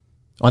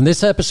On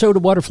this episode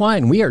of Water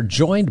Flying, we are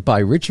joined by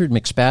Richard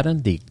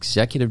McSpadden, the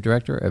Executive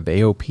Director of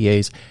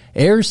AOPA's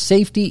Air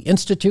Safety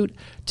Institute,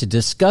 to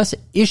discuss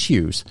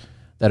issues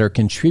that are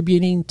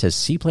contributing to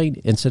seaplane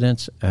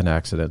incidents and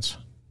accidents.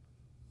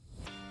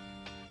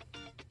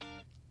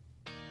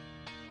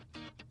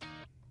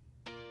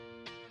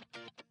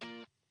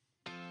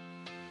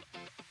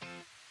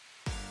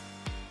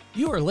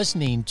 You are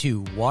listening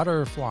to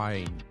Water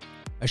Flying,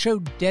 a show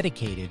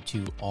dedicated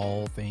to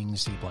all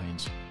things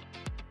seaplanes.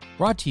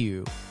 Brought to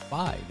you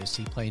by the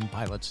Seaplane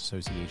Pilots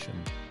Association.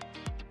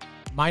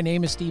 My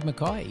name is Steve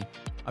McCoy.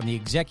 I'm the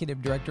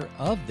Executive Director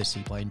of the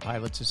Seaplane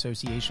Pilots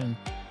Association,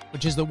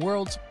 which is the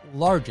world's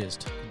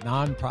largest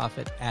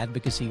nonprofit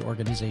advocacy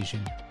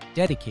organization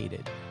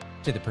dedicated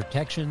to the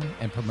protection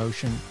and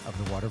promotion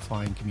of the water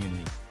flying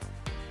community.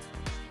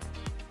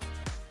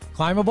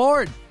 Climb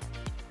aboard!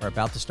 We're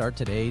about to start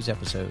today's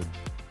episode.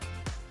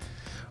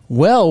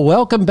 Well,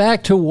 welcome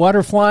back to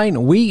Water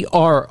Flying. We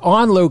are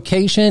on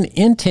location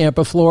in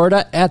Tampa,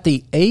 Florida at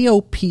the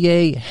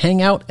AOPA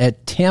Hangout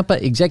at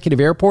Tampa Executive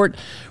Airport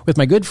with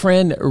my good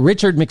friend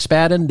Richard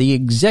McSpadden, the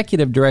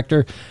Executive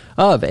Director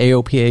of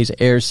AOPA's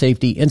Air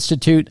Safety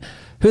Institute,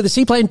 who the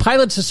Seaplane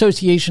Pilots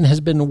Association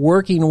has been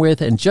working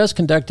with and just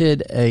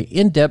conducted an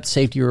in-depth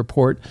safety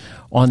report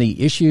on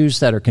the issues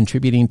that are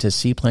contributing to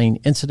seaplane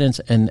incidents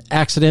and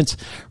accidents.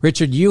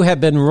 Richard, you have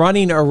been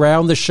running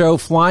around the show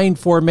flying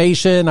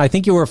formation. I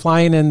think you were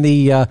flying in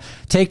the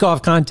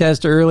takeoff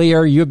contest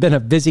earlier. You've been a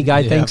busy guy.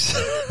 Yeah. Thanks.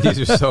 These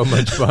are so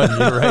much fun.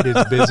 You're right.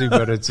 It's busy,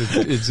 but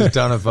it's a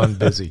ton of fun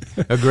busy.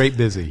 A great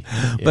busy.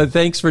 Yeah. But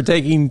thanks for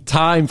taking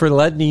time for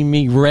letting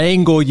me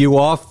wrangle you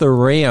off the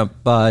ramp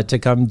to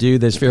come do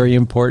this very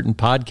important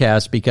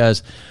podcast,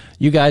 because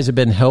you guys have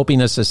been helping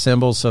us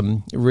assemble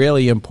some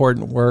really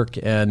important work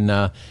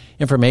and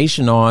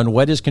information on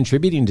what is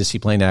contributing to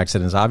seaplane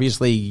accidents.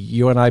 Obviously,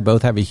 you and I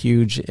both have a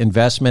huge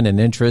investment and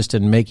interest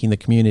in making the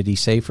community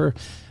safer,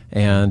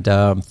 and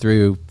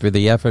through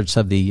the efforts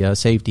of the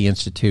Safety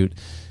Institute,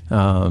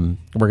 we're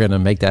going to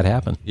make that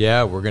happen.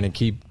 Yeah, we're going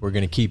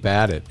to keep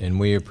at it, and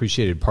we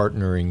appreciated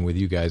partnering with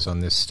you guys on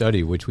this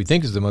study, which we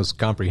think is the most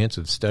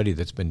comprehensive study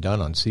that's been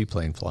done on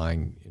seaplane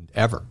flying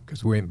ever,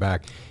 because we went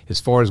back as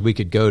far as we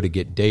could go to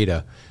get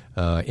data,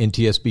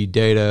 NTSB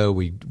data.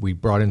 We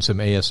brought in some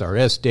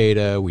ASRS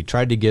data. We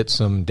tried to get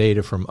some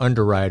data from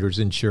underwriters,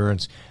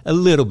 insurance, a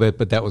little bit,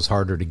 but that was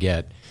harder to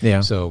get.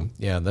 Yeah. So,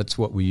 yeah, that's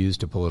what we used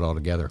to pull it all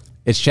together.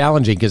 It's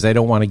challenging because they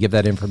don't want to give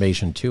that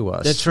information to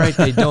us. That's right,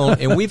 they don't.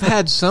 And we've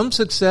had some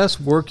success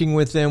working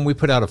with them. We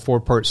put out a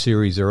 4-part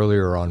series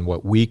earlier on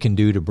what we can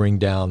do to bring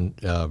down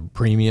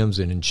premiums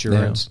and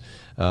insurance. Yeah.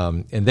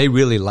 And they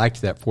really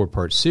liked that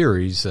 4-part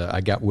series. I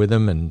got with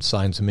them and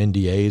signed some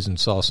NDAs and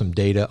saw some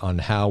data on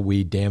how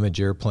we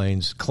damage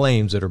airplanes'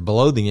 claims that are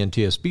below the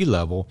NTSB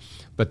level,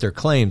 but they're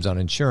claims on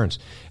insurance.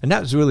 And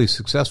that was a really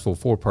successful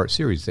 4-part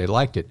series. They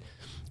liked it.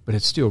 But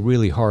it's still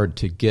really hard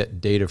to get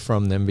data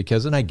from them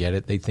because, and I get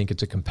it, they think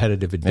it's a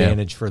competitive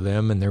advantage for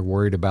them, and they're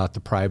worried about the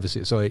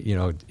privacy. So,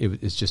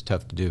 it's just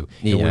tough to do.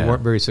 Yeah. And we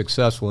weren't very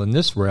successful in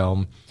this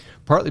realm,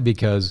 partly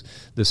because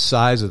the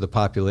size of the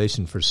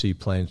population for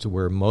seaplanes, to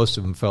where most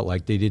of them felt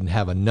like they didn't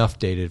have enough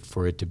data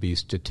for it to be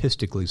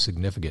statistically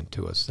significant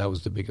to us. That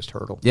was the biggest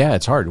hurdle. Yeah,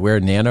 it's hard. We're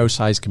a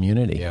nano-sized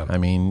community. Yeah. I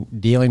mean,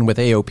 dealing with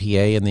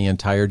AOPA and the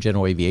entire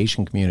general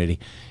aviation community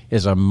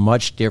is a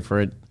much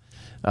different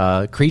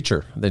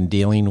creature than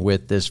dealing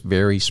with this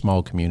very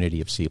small community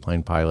of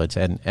seaplane pilots.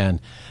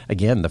 And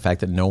again, the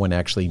fact that no one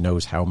actually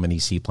knows how many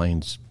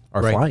seaplanes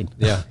are flying.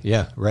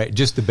 Yeah, right.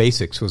 Just the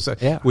basics,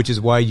 which is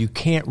why you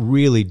can't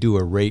really do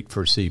a rate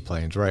for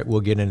seaplanes, right?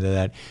 We'll get into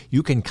that.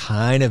 You can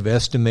kind of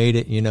estimate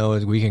it,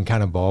 we can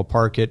kind of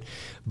ballpark it,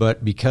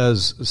 but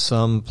because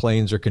some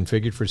planes are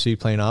configured for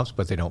seaplane ops,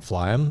 but they don't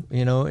fly them,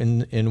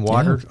 in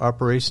water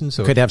operations.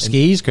 So could have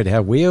skis, could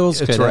have wheels.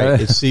 That's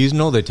right. It's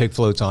seasonal. They take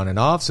floats on and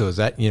off. So is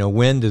that,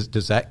 when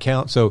does that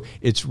count? So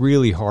it's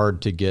really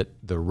hard to get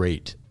the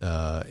rate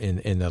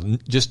in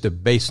just the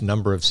base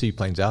number of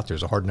seaplanes out there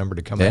is a hard number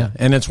to come in. Yeah,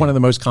 and it's one of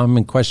the most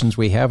common questions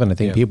we have, and I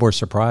think people are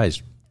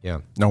surprised. Yeah.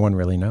 No one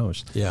really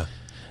knows. Yeah.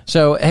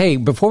 So, hey,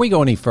 before we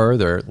go any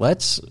further,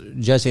 let's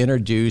just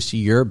introduce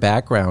your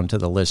background to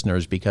the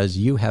listeners, because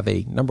you have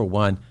a, number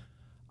one,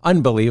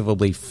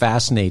 unbelievably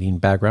fascinating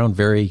background,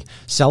 very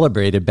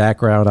celebrated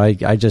background.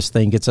 I just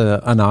think it's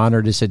an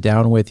honor to sit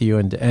down with you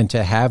and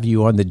to have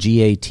you on the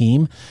GA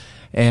team.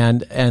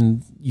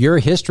 And your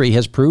history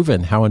has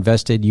proven how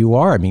invested you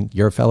are. I mean,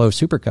 you're a fellow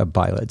Super Cub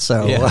pilot,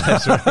 so yeah,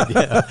 that's right.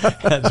 Yeah,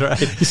 that's right.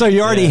 So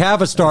you already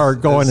have a star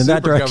going in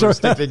that direction.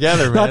 Stick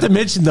together, man. Not to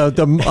mention the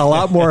a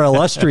lot more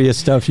illustrious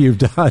stuff you've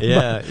done.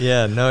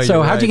 Yeah. No.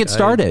 So how'd you get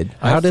started?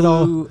 I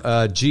flew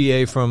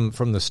GA from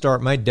the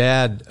start. My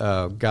dad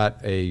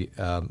got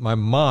my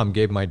mom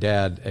gave my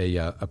dad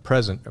a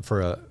present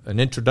for an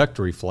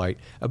introductory flight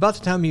about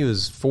the time he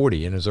was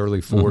 40, in his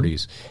early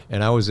 40s,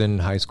 and I was in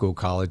high school,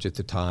 college at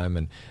the time,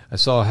 and I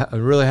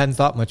really hadn't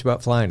thought much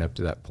about flying up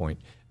to that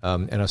point.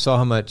 And I saw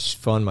how much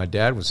fun my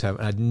dad was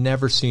having. I'd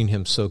never seen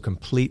him so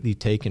completely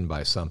taken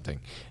by something.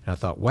 And I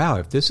thought, wow,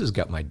 if this has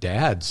got my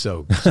dad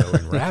so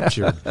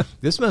enraptured,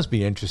 this must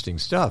be interesting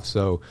stuff.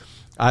 So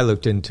I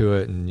looked into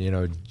it and,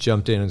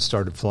 jumped in and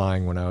started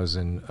flying when I was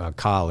in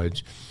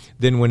college.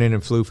 Then went in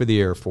and flew for the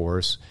Air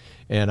Force.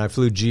 And I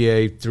flew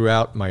GA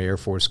throughout my Air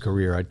Force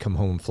career. I'd come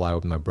home and fly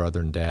with my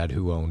brother and dad,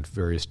 who owned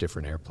various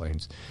different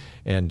airplanes.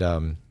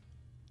 And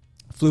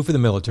flew for the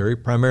military,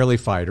 primarily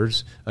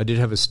fighters. I did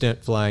have a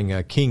stint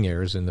flying King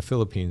Airs in the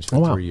Philippines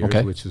for 3 years.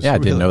 Okay. Which was I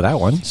didn't know that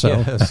one. So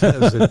yes, it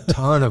was a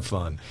ton of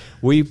fun.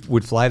 We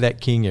would fly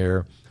that King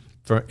Air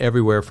for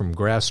everywhere from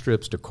grass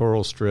strips to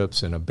coral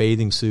strips in a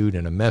bathing suit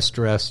and a mess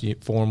dress,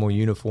 formal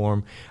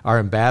uniform. Our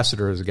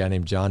ambassador is a guy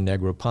named John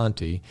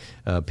Negroponte.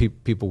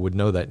 People would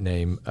know that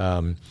name.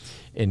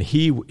 And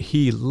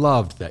he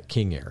loved that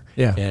King Air.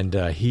 Yeah. And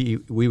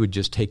we would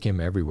just take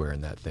him everywhere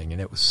in that thing, and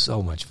it was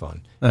so much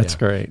fun. That's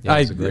great. Yeah, it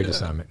was a great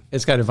assignment.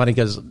 It's kind of funny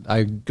because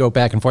I go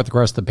back and forth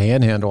across the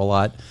Panhandle a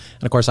lot.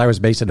 And, of course, I was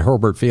based at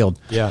Hurlburt Field.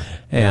 Yeah.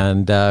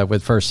 And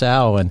with First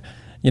Sal, and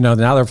now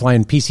they're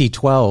flying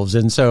PC-12s.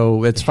 And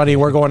so it's funny,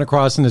 we're going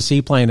across in the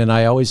seaplane, and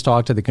I always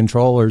talk to the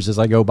controllers as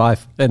I go by.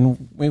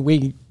 And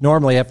we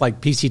normally have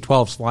like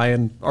PC-12s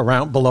flying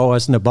around below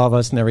us and above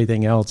us and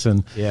everything else.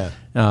 And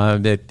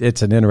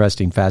it's an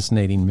interesting,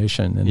 fascinating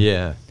mission.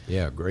 And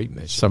great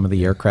mission. Some of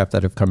the aircraft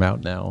that have come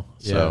out now.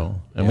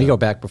 We go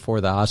back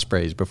before the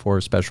Ospreys,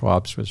 before Special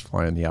Ops was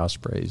flying the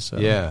Ospreys. So.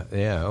 Yeah.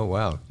 Oh,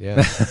 wow. Yeah,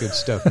 good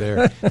stuff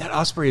there. That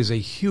Osprey is a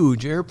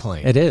huge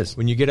airplane. It is.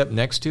 When you get up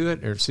next to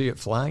it or see it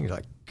flying, you're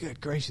like, good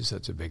gracious,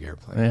 that's a big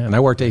airplane. Yeah, and I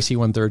worked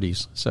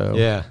AC-130s. So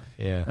yeah.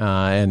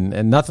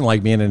 And nothing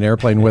like being in an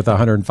airplane with a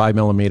 105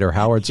 millimeter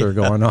howitzer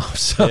going off.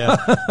 So. Yeah.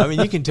 I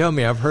mean, you can tell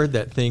me, I've heard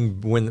that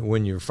thing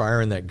when you're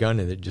firing that gun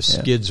and it just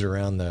skids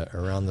around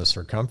the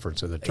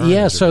circumference of the turret.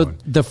 Yeah, so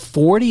the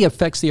 40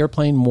 affects the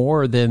airplane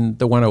more than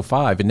the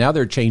 105, and now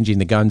they're changing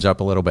the guns up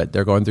a little bit.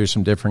 They're going through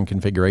some different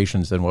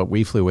configurations than what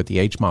we flew with the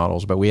H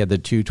models, but we had the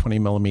two 20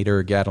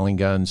 millimeter Gatling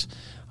guns,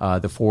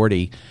 the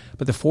 40.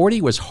 But the 40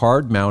 was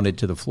hard mounted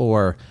to the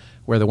floor,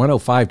 where the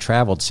 105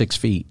 traveled 6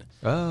 feet.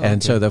 Oh,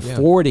 and so the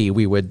 40,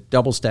 we would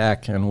double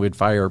stack and we'd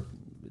fire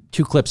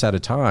 2 clips at a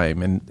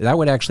time. And that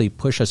would actually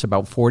push us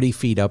about 40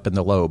 feet up in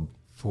the lobe.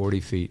 40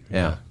 feet.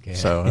 Yeah.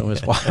 So it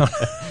was wild.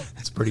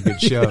 That's a pretty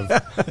good shove.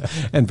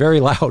 And very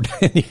loud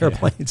in the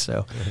airplane.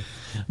 So,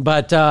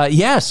 but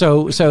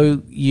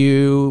so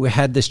you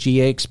had this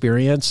GA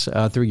experience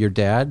through your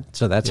dad.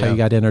 So that's how you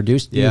got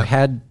introduced.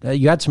 Yeah.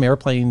 You had some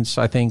airplanes,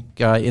 I think,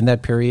 in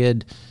that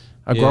period.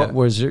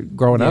 Was it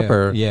growing up?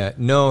 Or? Yeah.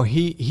 No,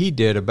 he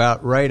did.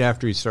 About right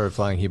after he started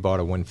flying, he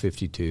bought a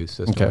 152,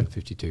 Cessna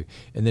 152.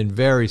 And then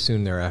very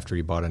soon thereafter,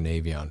 he bought an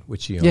Avion,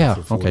 which he owned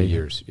for 40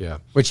 years. Yeah.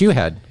 Which you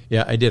had.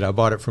 Yeah, I did. I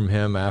bought it from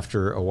him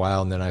after a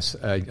while, and then I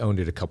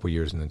owned it a couple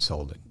years and then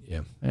sold it.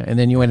 Yeah. And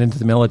then you went into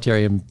the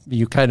military, and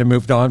you kind of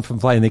moved on from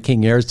flying the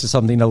King Airs to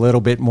something a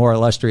little bit more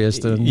illustrious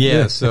than.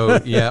 Yeah. So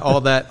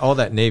all that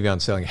Navion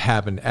selling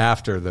happened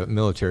after the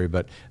military.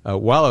 But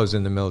while I was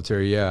in the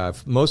military, I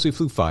mostly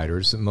flew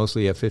fighters,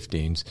 mostly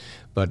F-15s.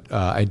 But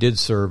I did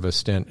serve a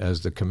stint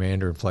as the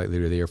commander and flight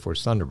leader of the Air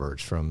Force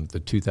Thunderbirds from the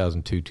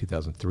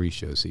 2002-2003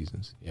 show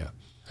seasons. Yeah,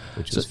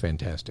 which was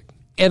fantastic.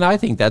 And I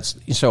think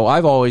so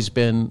I've always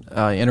been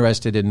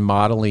interested in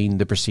modeling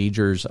the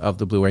procedures of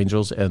the Blue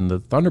Angels and the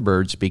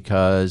Thunderbirds,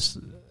 because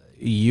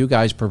you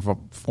guys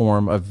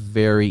perform a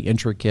very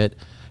intricate,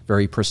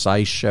 very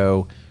precise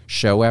show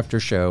after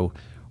show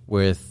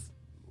with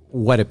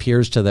what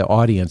appears to the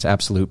audience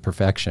absolute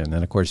perfection.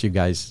 And of course, you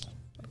guys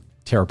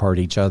tear apart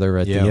each other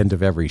at the end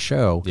of every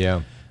show.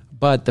 Yeah.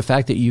 But the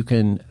fact that you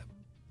can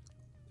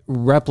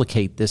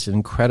replicate this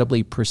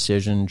incredibly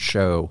precision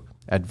show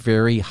at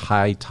very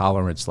high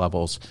tolerance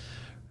levels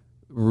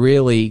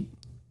really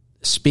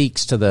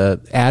speaks to the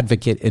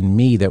advocate in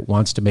me that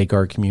wants to make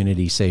our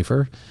community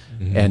safer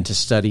and to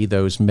study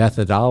those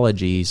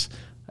methodologies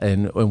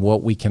and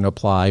what we can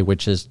apply,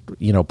 which is,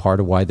 part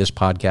of why this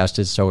podcast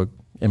is so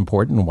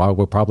important and why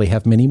we'll probably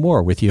have many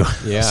more with you.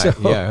 Yeah,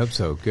 I hope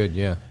so. Good,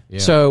 yeah.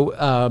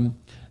 So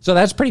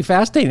that's pretty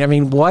fascinating. I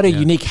mean, what a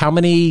unique, how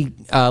many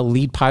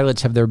lead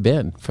pilots have there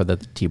been for the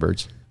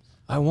T-Birds?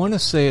 I want to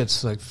say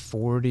it's like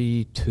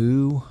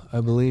 42, I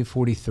believe,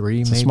 43,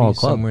 maybe. A small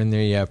club. Somewhere in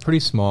there. Yeah, pretty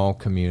small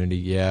community,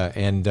 yeah.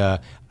 And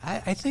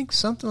I think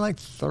something like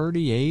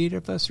 38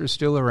 of us are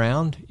still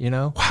around,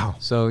 Wow.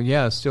 So,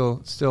 yeah,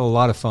 still a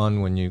lot of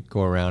fun when you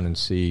go around and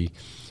see,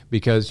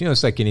 because,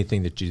 it's like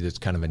anything that's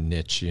kind of a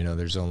niche.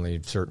 There's only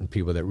certain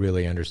people that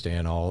really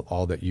understand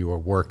all that you are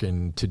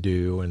working to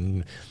do,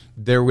 and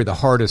they're with the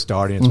hardest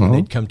audience when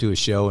they'd come to a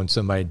show and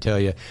somebody'd tell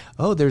you,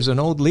 oh, there's an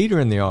old leader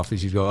in the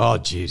office. You'd go, oh,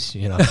 geez,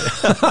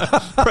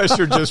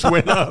 pressure just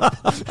went up.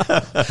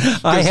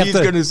 He's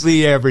going to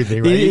see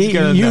everything, right? He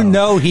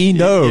knows. He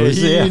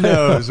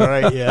knows,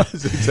 right? Yeah,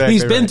 exactly.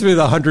 He's been through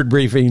the 100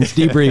 briefings,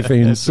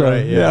 debriefings. That's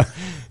right,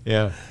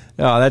 yeah.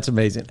 Oh, that's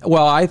amazing.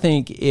 Well, I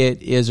think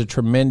it is a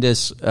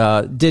tremendous.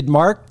 Did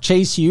Mark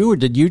chase you, or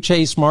did you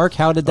chase Mark?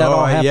 How did that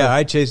all happen? Yeah,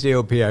 I chased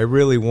AOPA. I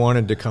really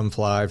wanted to come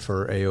fly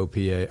for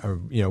AOPA,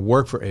 or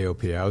work for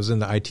AOPA. I was in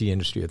the IT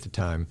industry at the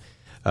time,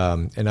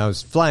 and I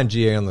was flying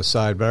GA on the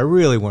side, but I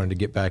really wanted to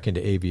get back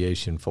into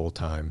aviation full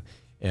time.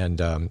 And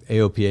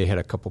AOPA had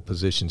a couple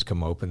positions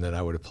come open that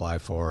I would apply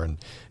for, and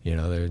they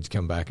would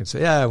come back and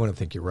say, "Yeah, I want to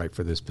think you're right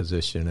for this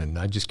position." And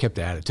I just kept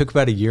at it. It took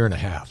about a year and a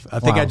half. I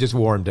think I just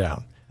wore him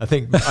down. I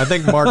think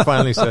Mark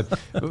finally said,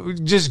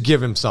 "Just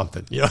give him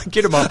something,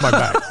 get him off my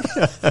back."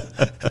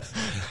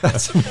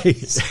 That's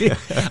amazing.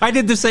 I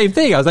did the same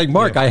thing. I was like,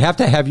 Mark, I have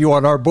to have you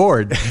on our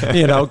board.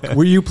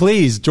 Will you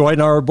please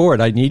join our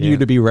board? I need you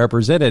to be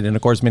represented. And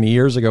of course, many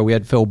years ago, we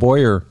had Phil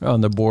Boyer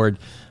on the board,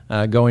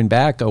 going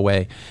back a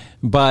way.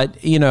 But,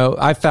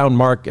 I found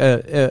Mark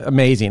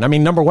amazing. I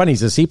mean, number one,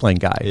 he's a seaplane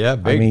guy. Yeah,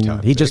 big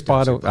time. He just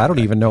bought I don't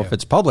even know if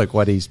it's public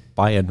what he's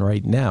buying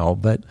right now.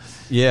 But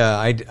yeah,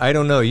 I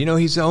don't know.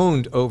 He's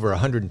owned over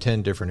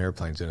 110 different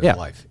airplanes in his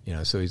life.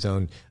 So he's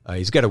owned,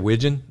 he's got a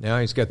Widgeon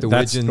now. He's got the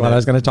That's Widgeon. what I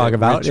was going to talk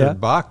about.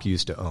 Richard Bach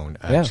used to own,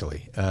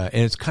 actually. And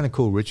it's kind of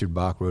cool. Richard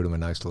Bach wrote him a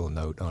nice little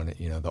note on it.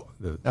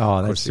 The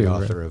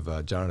author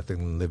of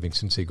Jonathan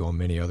Livingston Seagull and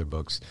many other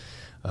books.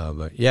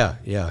 But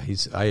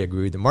I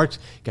agree with him. Mark's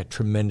got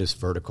tremendous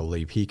vertical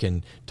leap. He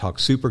can talk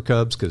Super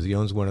Cubs because he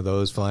owns one of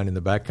those flying in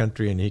the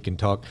backcountry, and he can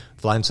talk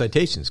flying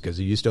Citations because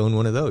he used to own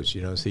one of those.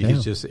 So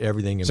he's just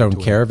everything in between. His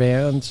own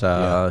Caravans.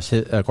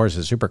 Of course,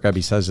 the Super Cub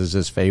he says is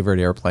his favorite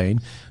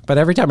airplane. But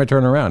every time I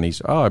turn around,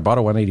 I bought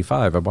a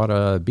 185. I bought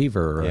a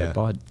Beaver. Or I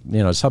bought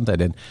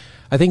something. And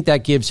I think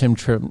that gives him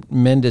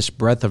tremendous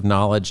breadth of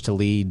knowledge to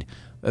lead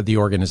the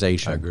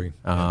organization. I agree.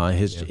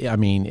 I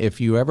mean,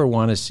 if you ever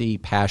want to see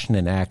passion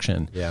in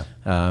action,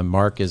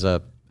 Mark is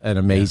an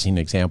amazing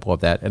example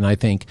of that. And I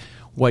think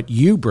what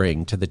you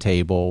bring to the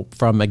table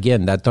from,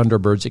 again, that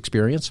Thunderbirds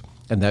experience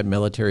and that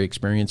military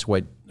experience,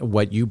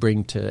 what you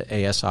bring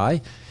to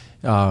ASI,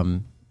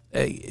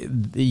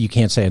 you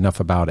can't say enough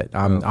about it.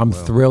 I'm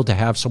thrilled to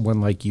have someone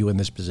like you in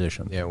this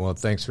position. Yeah, well,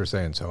 thanks for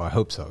saying so. I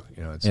hope so.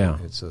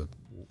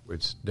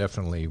 It's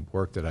definitely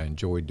work that I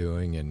enjoy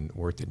doing and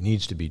work that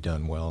needs to be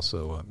done well.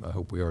 So I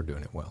hope we are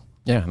doing it well.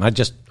 Yeah, and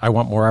I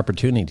want more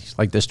opportunities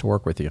like this to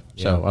work with you.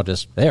 So I'll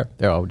just say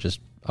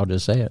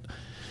it.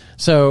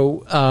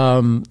 So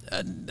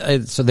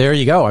so there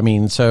you go. I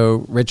mean,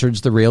 so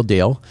Richard's the real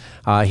deal.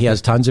 He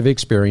has tons of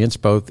experience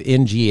both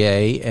in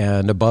GA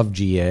and above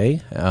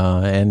GA,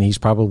 and he's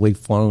probably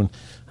flown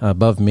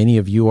above many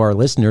of you, our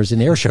listeners,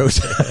 in air shows.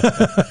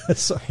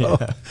 So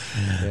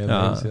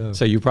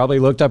you probably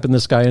looked up in the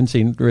sky and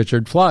seen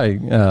Richard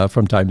fly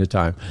from time to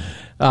time.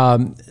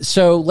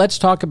 So let's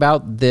talk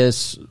about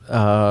this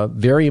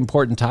very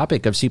important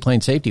topic of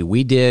seaplane safety.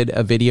 We did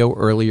a video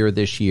earlier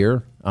this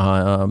year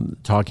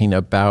talking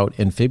about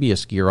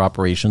amphibious gear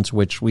operations,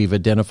 which we've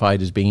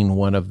identified as being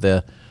one of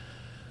the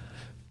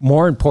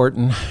more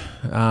important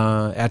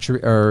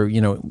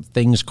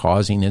things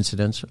causing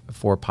incidents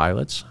for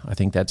pilots. I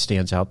think that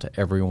stands out to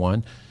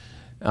everyone.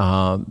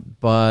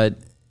 But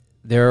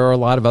there are a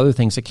lot of other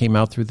things that came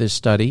out through this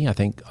study. I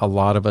think a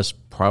lot of us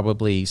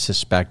probably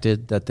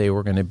suspected that they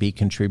were going to be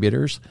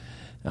contributors.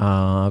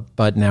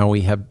 But now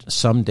we have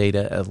some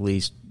data at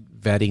least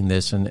vetting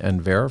this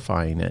and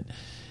verifying it.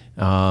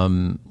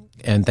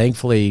 And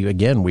thankfully,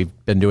 again, we've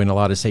been doing a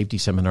lot of safety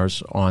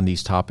seminars on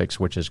these topics,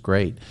 which is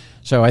great.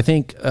 So I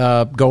think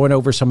going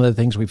over some of the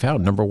things we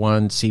found, number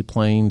one,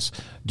 seaplanes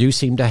do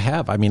seem to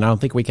have, I don't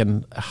think we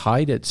can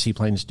hide it,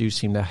 seaplanes do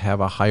seem to have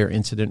a higher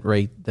incident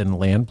rate than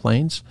land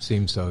planes.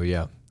 Seems so,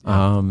 yeah.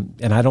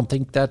 And I don't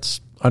think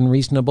that's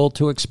unreasonable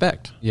to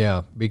expect.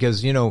 Yeah,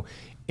 because,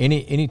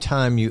 any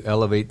time you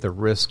elevate the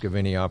risk of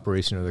any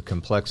operation or the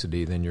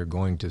complexity, then you're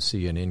going to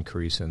see an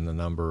increase in the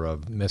number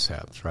of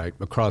mishaps, right?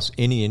 Across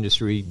any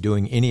industry,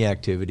 doing any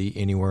activity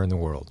anywhere in the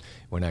world.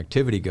 When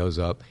activity goes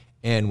up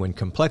and when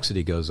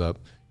complexity goes up,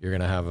 you're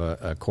going to have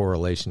a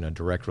correlation, a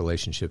direct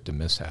relationship to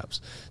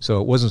mishaps. So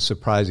it wasn't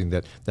surprising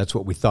that that's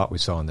what we thought we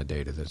saw in the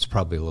data, that it's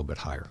probably a little bit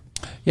higher.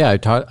 Yeah,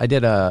 I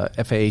did a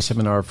FAA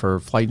seminar for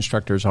flight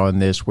instructors on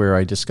this where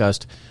I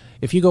discussed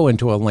if you go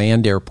into a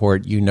land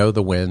airport,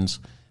 the winds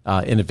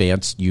in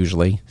advance,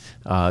 usually.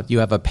 You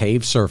have a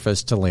paved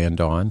surface to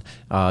land on.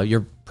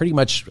 You're pretty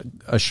much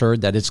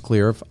assured that it's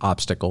clear of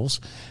obstacles.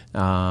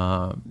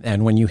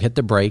 And when you hit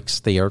the brakes,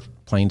 the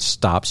airplane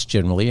stops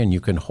generally, and you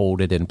can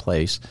hold it in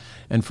place.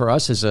 And for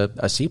us as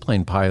a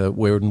seaplane pilot,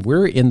 when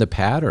we're in the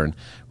pattern,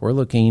 we're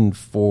looking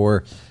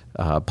for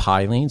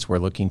pilings, we're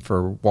looking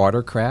for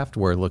watercraft,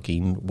 we're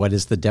looking what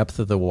is the depth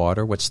of the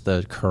water, what's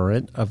the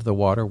current of the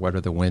water, what are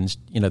the winds.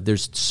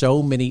 There's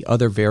so many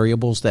other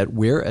variables that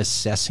we're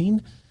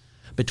assessing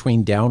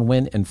between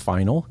downwind and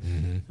final,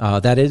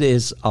 that it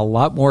is a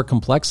lot more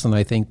complex than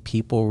I think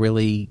people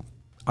really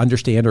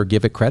understand or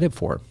give it credit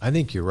for. I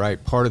think you're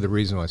right. Part of the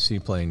reason why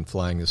seaplane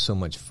flying is so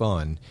much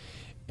fun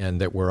and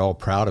that we're all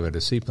proud of it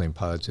as seaplane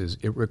pilots, is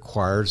it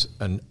requires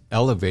an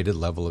elevated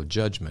level of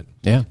judgment.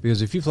 Yeah.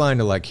 Because if you fly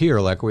into like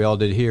here, like we all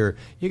did here,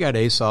 you got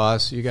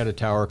ASOS, you got a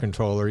tower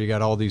controller, you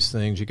got all these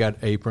things, you got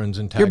aprons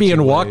and taxiways. You're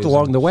being walked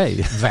along the way.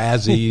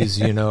 VASIs,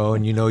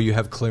 and you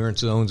have clearance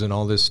zones and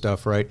all this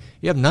stuff, right?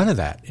 You have none of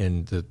that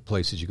in the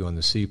places you go in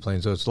the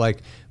seaplane. So it's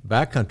like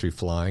backcountry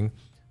flying.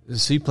 The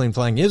seaplane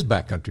flying is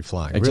backcountry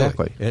flying,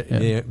 exactly.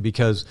 Really.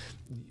 Because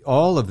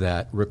all of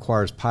that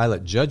requires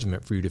pilot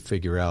judgment for you to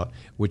figure out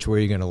which way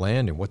you're going to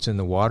land and what's in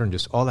the water and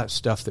just all that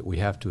stuff that we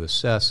have to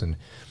assess. And,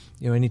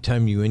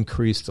 anytime you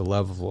increase the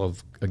level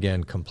of,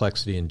 again,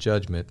 complexity and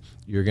judgment,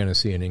 you're going to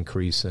see an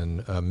increase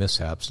in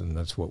mishaps, and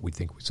that's what we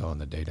think we saw in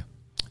the data.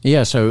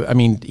 Yeah, so,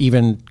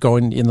 even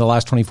going in the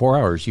last 24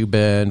 hours, you've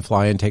been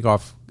flying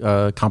takeoff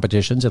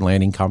competitions and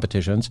landing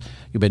competitions.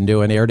 You've been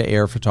doing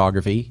air-to-air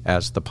photography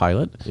as the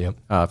pilot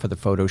for the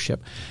photo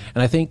ship.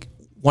 And I think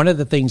one of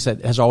the things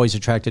that has always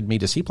attracted me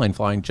to seaplane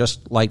flying,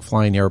 just like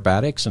flying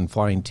aerobatics and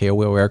flying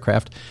tailwheel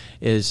aircraft,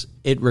 is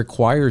it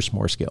requires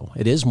more skill.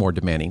 It is more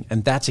demanding,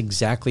 and that's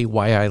exactly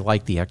why I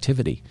like the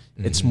activity.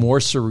 Mm-hmm. It's more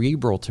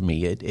cerebral to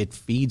me. It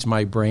feeds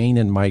my brain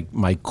and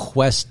my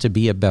quest to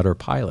be a better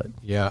pilot.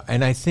 Yeah,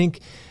 and I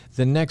think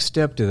the next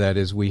step to that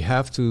is we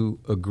have to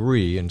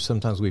agree, and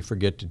sometimes we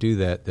forget to do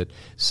that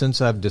since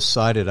I've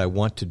decided I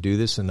want to do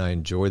this and I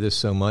enjoy this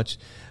so much,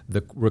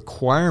 the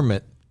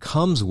requirement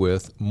comes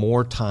with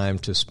more time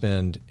to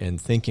spend in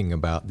thinking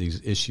about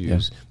these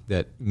issues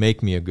that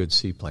make me a good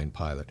seaplane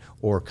pilot,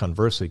 or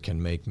conversely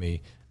can make me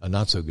a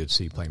not so good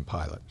seaplane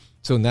pilot.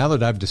 So now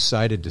that I've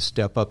decided to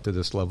step up to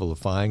this level of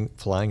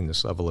flying,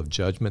 this level of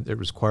judgment that is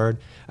required,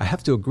 I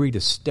have to agree to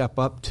step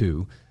up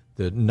to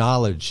the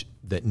knowledge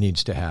that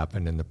needs to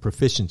happen and the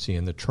proficiency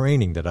and the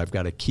training that I've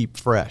got to keep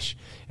fresh.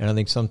 And I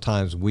think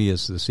sometimes we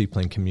as the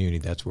seaplane community,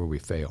 that's where we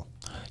fail.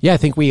 Yeah, I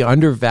think we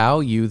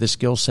undervalue the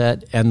skill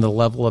set and the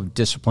level of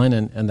discipline,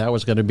 and that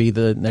was going to be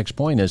the next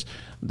point, is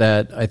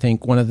that I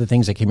think one of the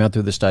things that came out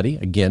through the study,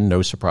 again,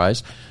 no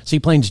surprise,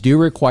 seaplanes do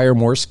require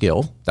more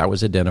skill. That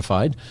was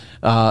identified.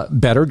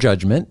 Better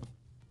judgment.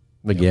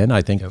 Again,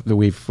 I think that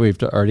we've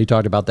already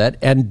talked about that,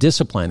 and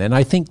discipline. And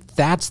I think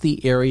that's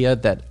the area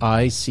that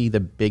I see the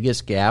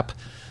biggest gap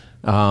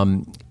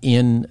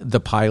in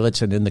the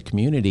pilots and in the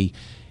community,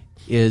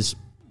 is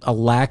a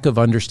lack of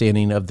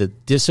understanding of the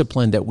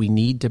discipline that we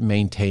need to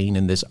maintain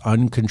in this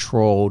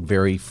uncontrolled,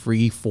 very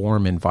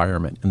free-form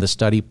environment. And the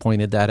study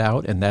pointed that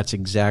out, and that's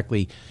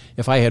exactly,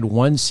 if I had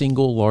one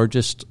single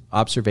largest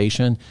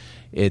observation,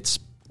 it's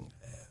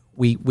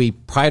we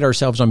pride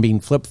ourselves on being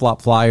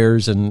flip-flop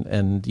flyers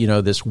and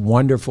this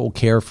wonderful,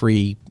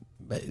 carefree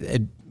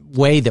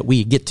way that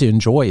we get to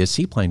enjoy as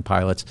seaplane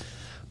pilots,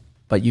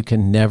 but you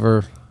can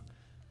never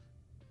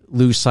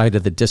lose sight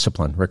of the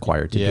discipline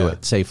required to do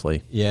it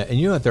safely. Yeah,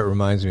 and what that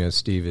reminds me of,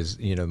 Steve, is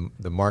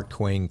the Mark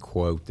Twain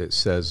quote that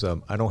says,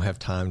 I don't have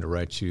time to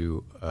write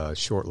you a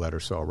short letter,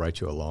 so I'll write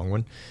you a long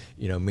one,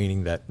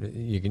 meaning that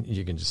you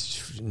can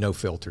just, no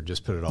filter,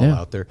 just put it all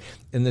out there.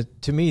 And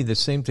to me, the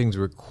same thing's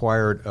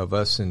required of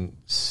us in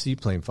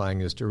seaplane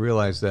flying, is to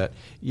realize that,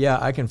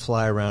 I can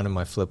fly around in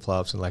my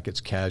flip-flops and like it's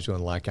casual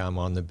and like I'm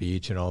on the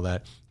beach and all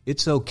that.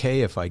 It's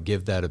okay if I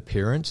give that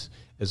appearance,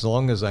 as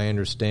long as I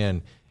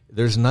understand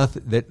there's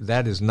nothing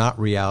that is not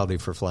reality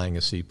for flying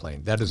a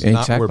seaplane. That is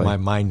not where my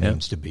mind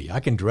needs to be.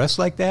 I can dress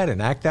like that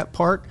and act that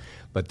part,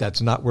 but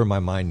that's not where my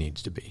mind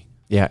needs to be.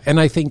 Yeah, and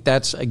I think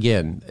that's,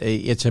 again,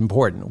 it's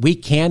important. We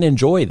can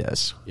enjoy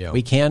this. Yeah.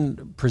 We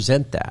can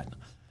present that,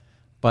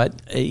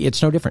 but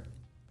it's no different.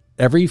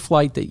 Every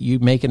flight that you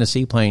make in a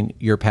seaplane,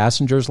 your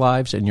passengers'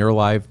 lives and your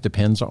life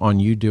depends on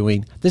you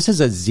doing. This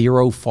is a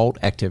zero-fault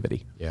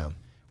activity. Yeah,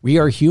 we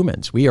are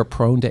humans. We are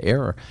prone to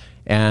error.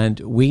 And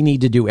we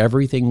need to do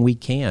everything we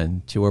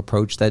can to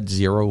approach that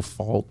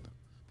zero-fault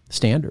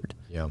standard.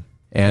 Yeah.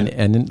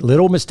 And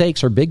little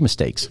mistakes or big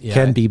mistakes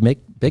can be big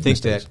mistakes. I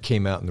think that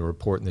came out in the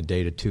report and the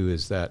data, too,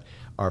 is that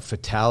our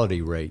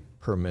fatality rate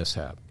per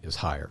mishap is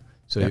higher.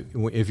 So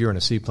if you're in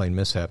a seaplane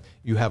mishap,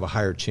 you have a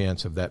higher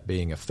chance of that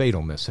being a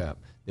fatal mishap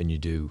than you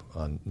do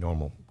on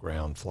normal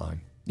ground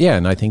flying. Yeah,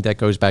 and I think that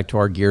goes back to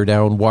our gear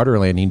down water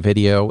landing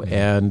video.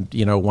 And,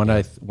 one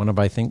of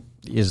I think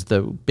is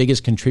the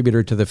biggest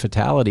contributor to the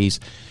fatalities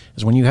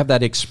is when you have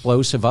that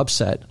explosive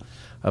upset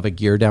of a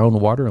gear down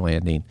water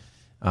landing,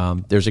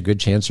 there's a good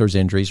chance there's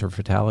injuries or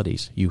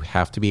fatalities. You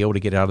have to be able to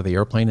get out of the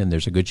airplane, and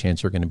there's a good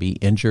chance you're going to be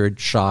injured,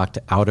 shocked,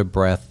 out of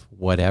breath,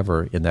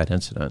 whatever in that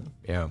incident.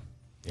 Yeah,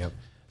 yep.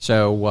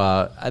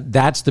 So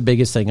that's the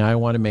biggest thing I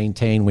want to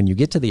maintain. When you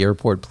get to the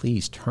airport,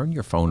 please turn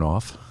your phone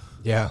off.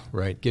 Yeah,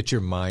 right. Get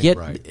your mind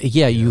right.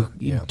 Yeah, you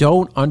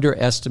don't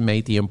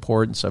underestimate the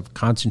importance of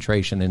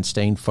concentration and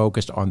staying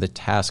focused on the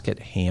task at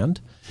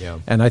hand. Yeah.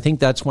 And I think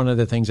that's one of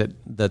the things that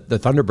the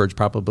Thunderbirds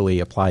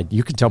probably applied.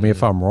 You can tell me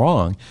if I'm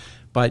wrong,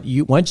 but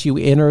once you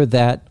enter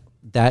that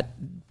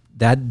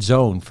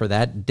zone for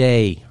that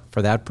day,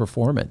 for that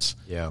performance,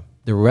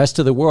 the rest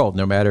of the world,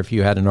 no matter if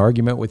you had an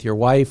argument with your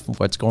wife,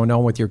 what's going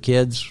on with your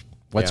kids,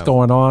 What's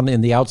going on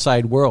in the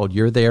outside world?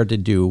 You're there to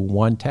do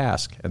one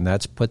task, and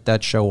that's put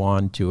that show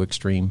on to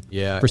extreme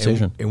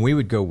precision. And we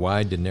would go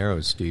wide to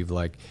narrow, Steve.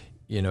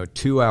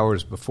 2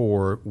 hours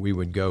before, we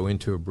would go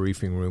into a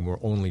briefing room where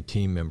only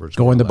team members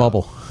go in the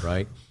bubble,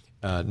 right?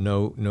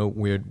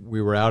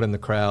 We were out in the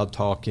crowd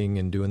talking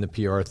and doing the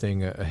PR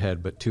thing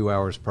ahead, but 2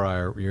 hours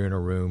prior, you're in a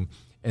room,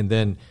 and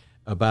then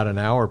about an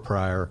hour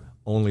prior,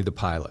 only the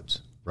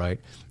pilots, right?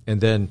 And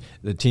then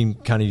the team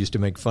kind of used to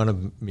make fun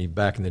of me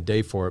back in the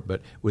day for it,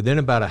 but within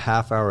about a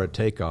half hour of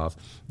takeoff,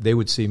 they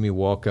would see me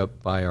walk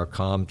up by our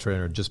comm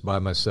trainer just by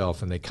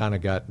myself, and they kind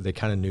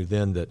of knew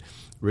then that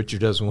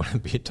Richard doesn't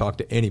want to talk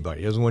to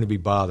anybody. He doesn't want to be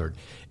bothered.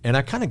 And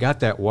I kind of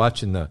got that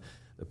watching the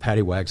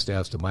Patty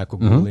Wagstaffs, the Michael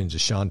Goulians, the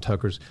Sean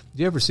Tuckers. Have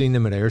you ever seen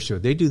them at air show?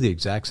 They do the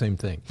exact same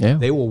thing. Yeah.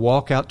 They will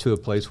walk out to a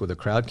place where the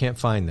crowd can't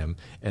find them,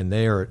 and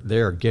they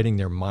are getting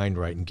their mind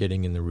right and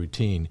getting in the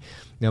routine.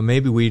 Now,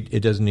 maybe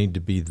it doesn't need to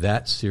be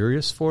that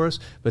serious for us,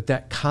 but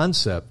that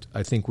concept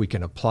I think we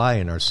can apply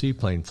in our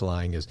seaplane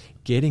flying is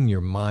getting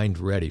your mind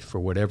ready for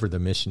whatever the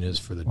mission is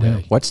for the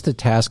day. What's the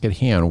task at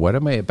hand? What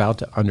am I about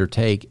to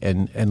undertake?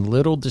 And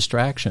little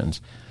distractions.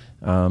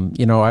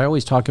 I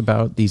always talk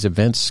about these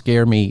events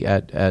scare me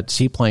at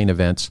seaplane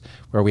events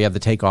where we have the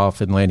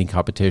takeoff and landing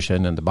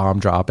competition and the bomb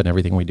drop and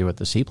everything we do at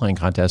the seaplane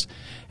contest.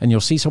 And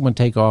you'll see someone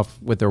take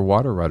off with their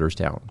water rudders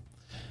down,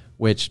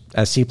 which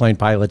as seaplane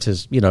pilots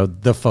is,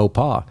 the faux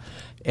pas.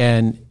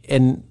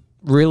 And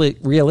really,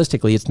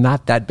 realistically, it's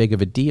not that big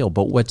of a deal.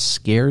 But what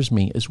scares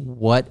me is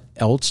what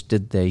else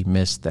did they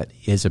miss that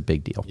is a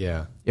big deal?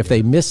 Yeah. If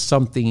they miss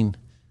something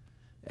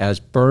as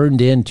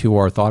burned into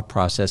our thought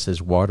process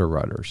as water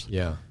rudders.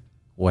 Yeah.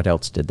 What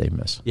else did they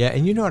miss? Yeah,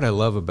 and you know what I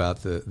love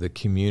about the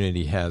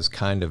community has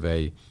kind of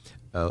a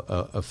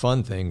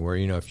fun thing where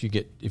if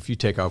you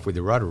take off with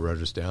your rudder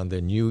rudders down,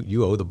 then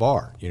you owe the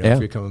bar. If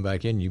you're coming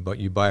back in, you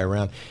buy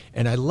around,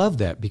 and I love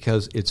that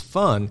because it's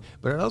fun,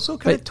 but it also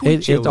kind of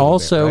tweaks you a little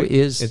bit, right?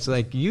 It's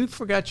like you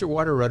forgot your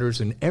water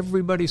rudders and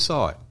everybody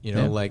saw it.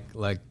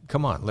 Like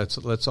come on,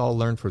 let's all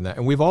learn from that,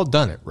 and we've all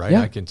done it, right?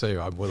 Yeah. I can tell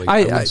you, I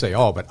wouldn't say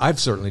all, but I've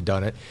certainly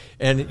done it,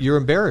 and you're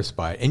embarrassed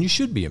by it, and you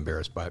should be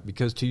embarrassed by it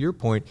because to your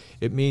point,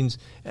 it means,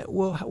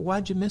 well,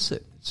 why'd you miss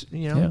it?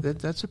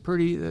 That's a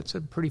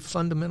pretty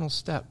fundamental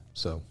step.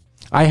 So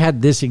I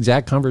had this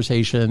exact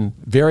conversation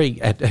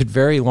at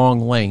very long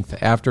length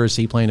after a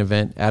seaplane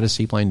event at a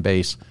seaplane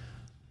base.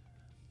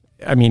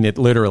 I mean, it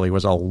literally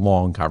was a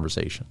long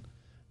conversation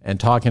and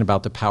talking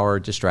about the power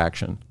of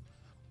distraction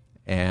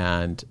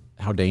and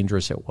how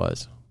dangerous it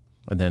was.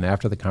 And then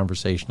after the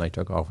conversation, I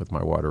took off with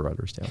my water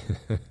rudders down.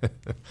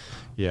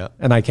 Yeah.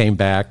 And I came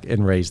back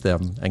and raised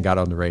them and got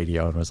on the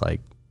radio and was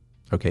like,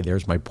 okay,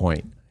 there's my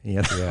point.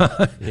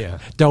 Yeah.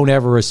 Don't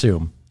ever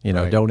assume,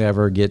 Right. Don't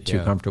ever get too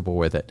comfortable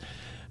with it.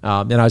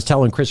 And I was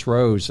telling Chris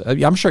Rose,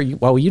 I'm sure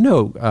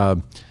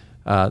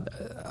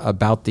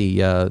about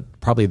the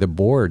probably the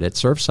board at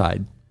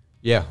Surfside.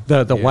 Yeah.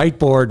 The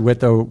whiteboard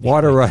with the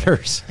water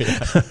rudders.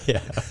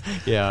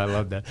 Yeah, I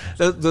love that.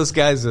 Those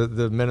guys,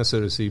 the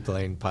Minnesota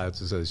Seaplane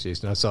Pilots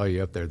Association, I saw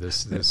you up there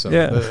this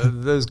summer.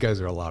 Those guys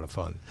are a lot of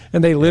fun.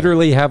 And they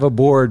literally have a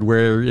board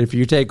where if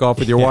you take off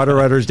with your water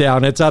rudders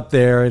down, it's up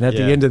there. And at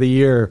the end of the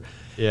year,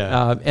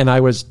 and I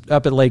was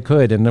up at Lake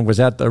Hood and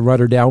was at the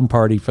rudder down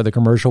party for the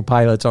commercial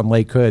pilots on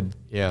Lake Hood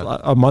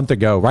a month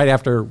ago, right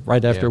after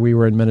we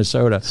were in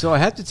Minnesota. So I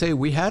have to tell you,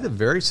 we had a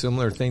very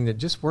similar thing that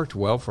just worked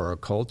well for our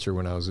culture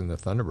when I was in the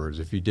Thunderbirds.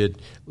 If you did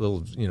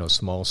little,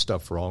 small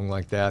stuff wrong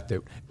like that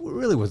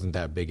really wasn't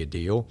that big a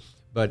deal,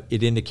 but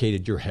it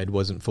indicated your head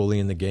wasn't fully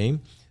in the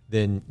game,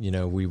 then,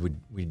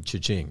 we'd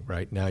cha-ching,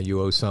 right? Now you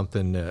owe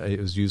something. It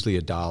was usually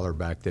 $1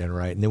 back then,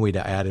 right? And then we'd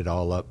add it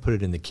all up, put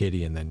it in the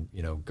kitty, and then,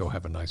 go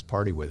have a nice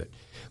party with it.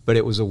 But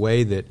it was a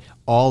way that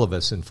all of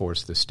us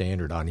enforced the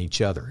standard on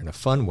each other in a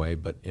fun way,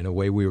 but in a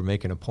way we were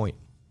making a point.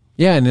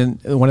 Yeah, and then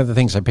one of the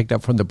things I picked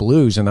up from the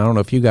Blues, and I don't know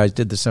if you guys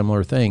did the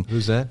similar thing.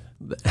 Who's that?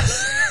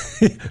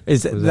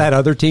 Is that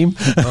other team?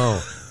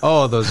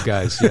 Oh, those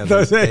guys. Yeah,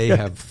 they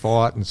have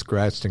fought and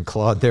scratched and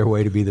clawed their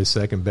way to be the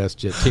second best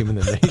jet team in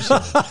the nation.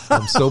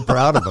 I'm so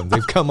proud of them.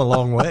 They've come a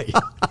long way.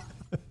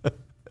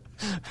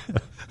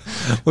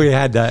 We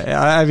had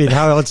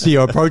how else do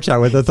you approach that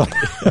with a thought?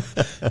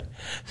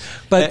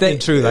 But in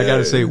truth, I got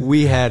to say,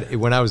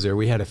 when I was there,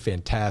 we had a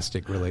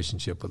fantastic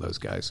relationship with those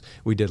guys.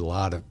 We did a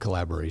lot of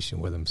collaboration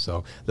with them.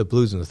 So the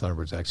Blues and the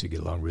Thunderbirds actually get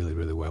along really,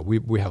 really well.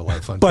 We have a lot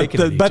of fun. But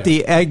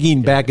the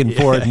egging back and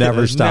forth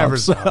never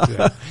stops.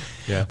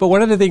 Yeah. But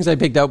one of the things I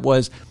picked up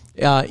was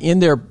in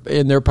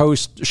their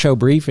post-show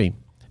briefing,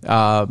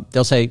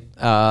 they'll say,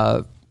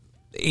 I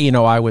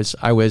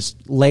was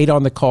late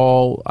on the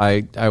call.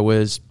 I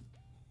was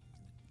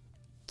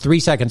 3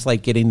 seconds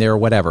late getting there,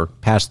 whatever,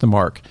 past the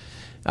mark.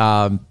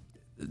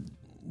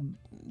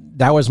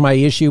 That was my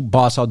issue.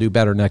 Boss, I'll do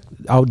better next.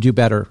 I'll do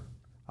better.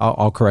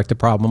 I'll correct the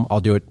problem. I'll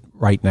do it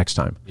right next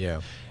time.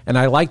 Yeah. And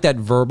I like that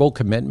verbal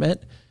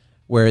commitment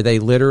where they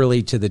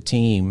literally to the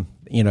team,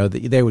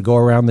 they would go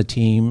around the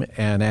team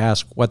and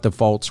ask what the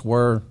faults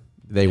were.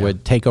 They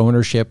would take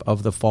ownership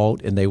of the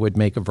fault, and they would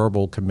make a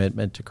verbal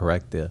commitment to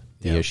correct the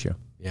issue.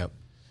 Yep.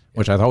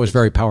 Which I thought was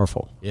very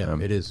powerful. Yeah,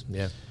 it is.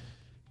 Yeah.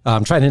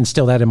 I'm trying to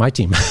instill that in my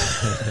team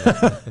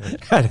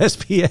at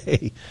SPA.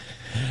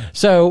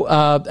 So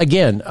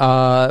again,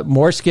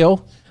 more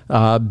skill,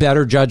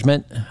 better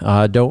judgment.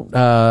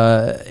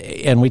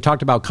 And we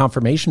talked about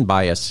confirmation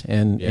bias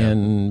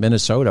in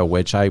Minnesota,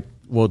 which I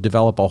will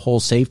develop a whole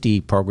safety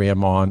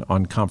program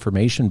on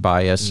confirmation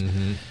bias.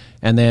 Mm-hmm.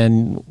 And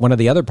then one of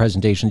the other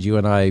presentations you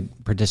and I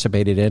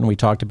participated in, we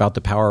talked about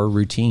the power of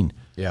routine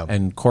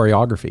and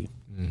choreography.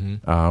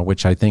 Mm-hmm.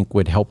 Which I think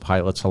would help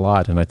pilots a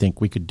lot. And I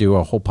think we could do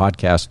a whole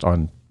podcast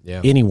on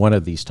any one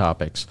of these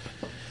topics.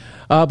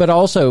 But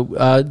also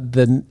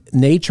the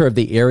nature of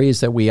the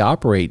areas that we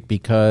operate,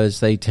 because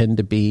they tend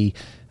to be,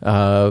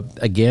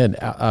 again,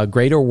 a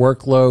greater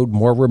workload,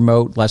 more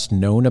remote, less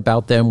known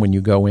about them when you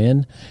go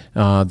in.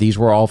 These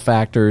were all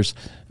factors.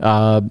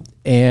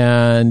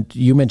 And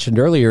you mentioned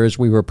earlier, as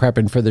we were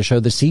prepping for the show,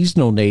 the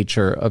seasonal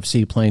nature of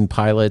seaplane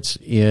pilots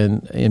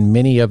in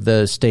many of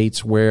the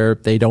states where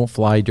they don't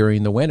fly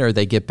during the winter.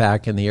 They get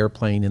back in the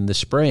airplane in the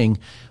spring.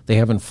 They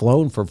haven't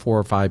flown for 4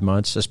 or 5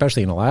 months,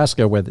 especially in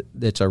Alaska where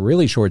it's a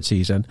really short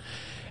season.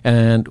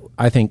 And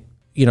I think,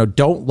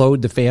 don't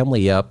load the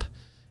family up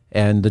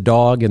and the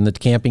dog and the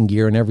camping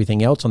gear and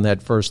everything else on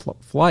that first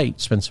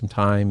flight. Spend some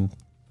time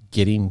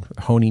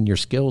honing your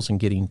skills and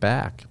getting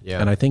back. Yeah.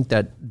 And I think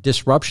that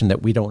disruption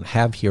that we don't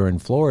have here in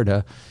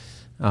Florida,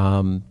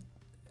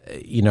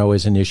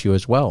 is an issue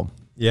as well.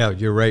 Yeah,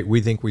 you're right. We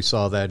think we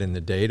saw that in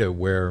the data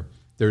where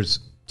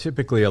there's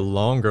typically a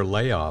longer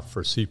layoff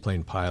for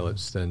seaplane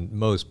pilots than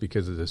most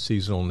because of the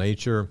seasonal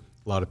nature.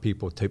 A lot of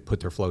people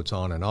put their floats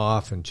on and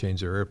off and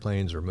change their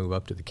airplanes or move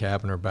up to the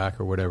cabin or back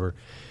or whatever.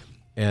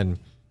 And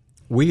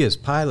we as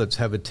pilots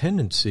have a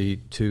tendency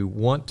to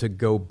want to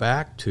go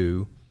back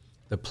to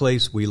the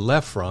place we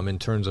left from in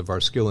terms of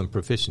our skill and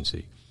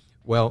proficiency.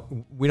 Well,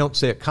 we don't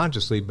say it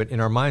consciously, but in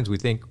our minds we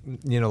think,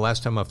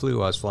 last time I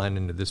flew, I was flying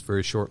into this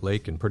very short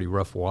lake in pretty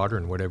rough water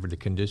and whatever the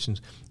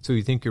conditions. So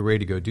you think you're ready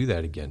to go do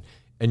that again.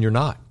 And you're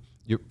not.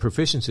 Your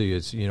proficiency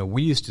is,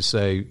 we used to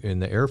say in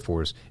the Air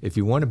Force, if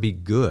you want to be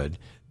good,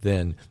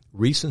 then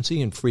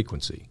recency and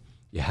frequency.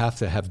 You have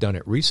to have done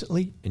it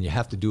recently and you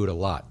have to do it a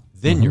lot.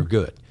 Then you're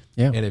good.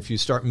 Yeah. And if you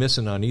start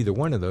missing on either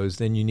one of those,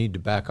 then you need to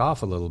back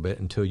off a little bit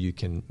until you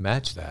can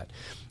match that.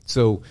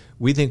 So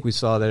we think we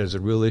saw that as a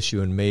real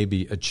issue, and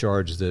maybe a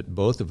charge that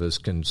both of us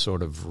can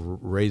sort of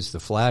raise the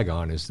flag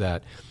on is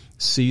that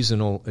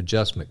seasonal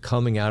adjustment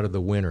coming out of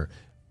the winter.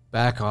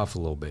 Back off a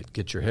little bit.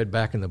 Get your head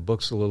back in the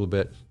books a little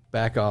bit.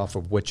 Back off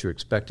of what you're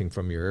expecting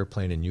from your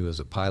airplane and you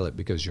as a pilot,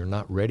 because you're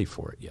not ready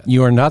for it yet.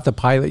 You are not the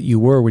pilot you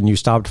were when you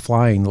stopped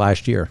flying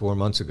last year. 4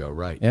 months ago,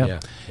 right.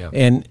 Yeah.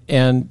 And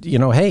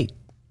hey,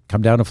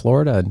 come down to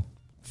Florida and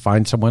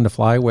find someone to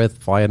fly with,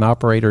 fly an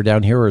operator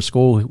down here or a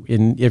school.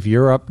 If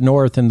you're up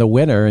north in the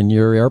winter and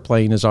your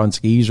airplane is on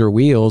skis or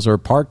wheels or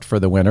parked for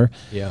the winter,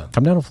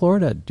 come down to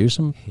Florida, do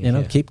some,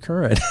 keep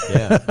current.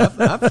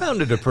 I've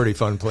found it a pretty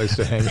fun place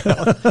to hang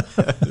out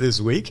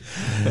this week.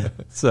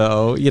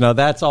 So,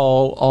 that's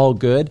all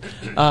good.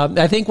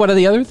 I think one of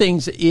the other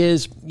things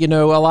is, a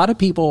lot of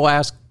people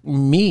ask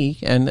me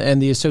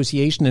and the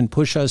association and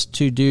push us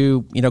to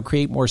do,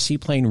 create more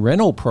seaplane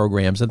rental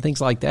programs and things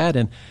like that.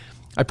 And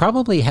I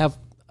probably have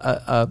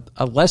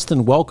a less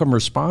than welcome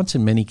response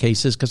in many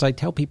cases, because I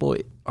tell people,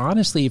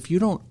 honestly, if you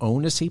don't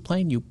own a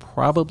seaplane, you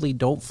probably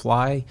don't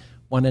fly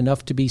one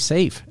enough to be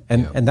safe.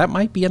 And that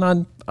might be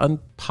an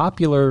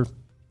unpopular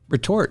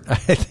retort, I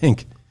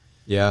think.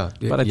 Yeah.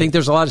 But I think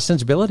there's a lot of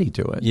sensibility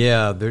to it.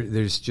 Yeah,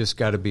 there's just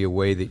got to be a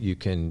way that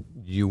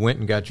you went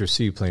and got your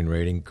seaplane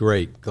rating.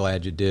 Great,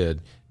 glad you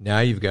did.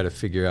 Now you've got to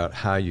figure out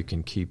how you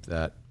can keep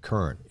that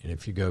current. And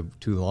if you go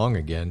too long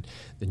again,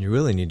 then you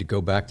really need to go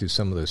back through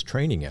some of those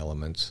training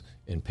elements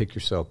and pick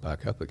yourself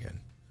back up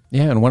again.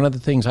 Yeah, and one of the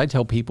things I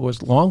tell people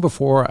is long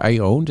before I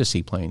owned a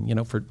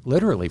seaplane,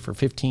 for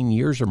 15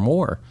 years or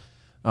more,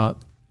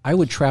 I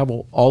would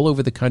travel all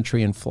over the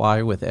country and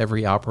fly with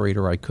every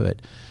operator I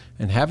could.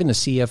 And having a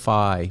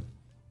CFI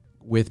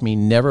with me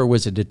never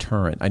was a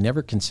deterrent. I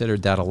never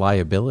considered that a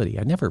liability.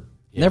 I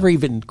never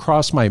even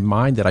crossed my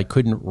mind that I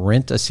couldn't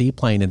rent a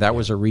seaplane, and that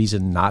was a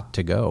reason not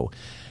to go.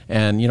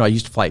 And, I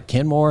used to fly at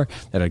Kenmore,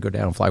 then I'd go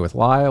down and fly with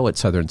Lyle at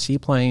Southern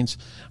Seaplanes.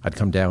 I'd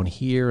come down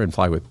here and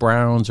fly with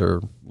Browns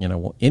or,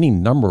 any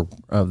number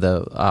of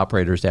the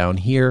operators down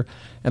here.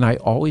 And I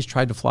always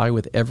tried to fly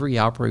with every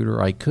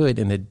operator I could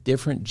in a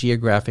different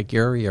geographic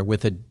area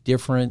with a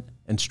different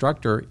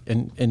instructor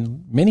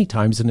and many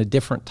times in a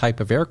different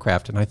type of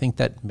aircraft. And I think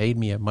that made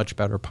me a much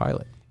better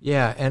pilot.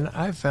 Yeah, and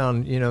I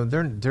found,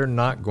 they're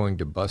not going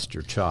to bust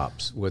your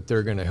chops. What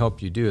they're going to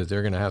help you do is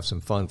they're going to have some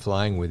fun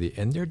flying with you,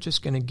 and they're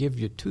just going to give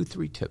you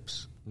 2-3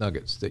 tips,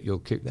 nuggets that you'll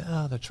keep.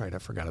 Oh, that's right, I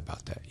forgot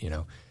about that.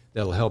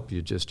 That'll help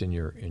you just in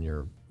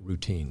your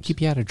routines.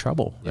 Keep you out of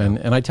trouble. Yeah.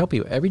 And I tell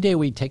people, every day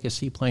we take a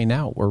seaplane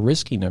out, we're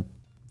risking a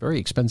very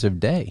expensive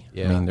day.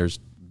 Yeah. I mean, there's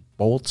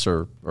bolts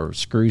or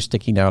screws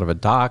sticking out of a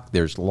dock.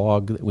 There's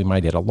we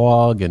might hit a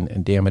log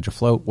and damage a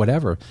float,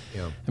 whatever.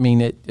 Yeah. I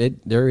mean,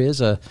 there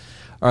is a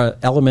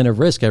element of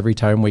risk every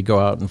time we go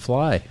out and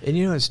fly.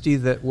 And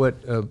Steve, that what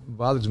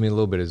bothers me a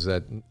little bit is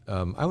that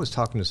I was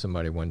talking to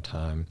somebody one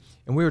time,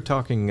 and we were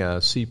talking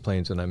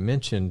seaplanes, and I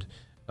mentioned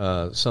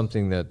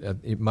something that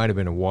it might have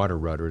been a water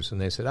rudders,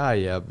 and they said,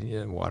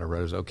 water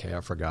rudders, okay,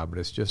 I forgot, but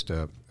it's just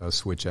a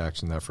switch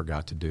action that I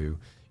forgot to do,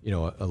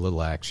 a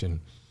little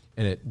action,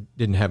 and it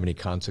didn't have any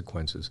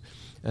consequences.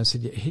 And I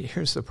said,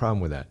 here's the problem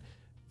with that.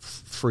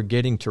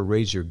 Forgetting to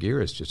raise your gear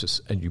is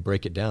and you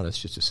break it down, it's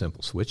just a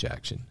simple switch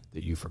action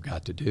that you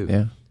forgot to do.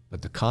 Yeah.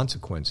 But the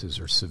consequences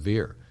are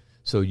severe.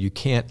 So you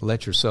can't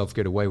let yourself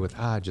get away with,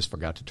 I just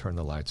forgot to turn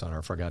the lights on, or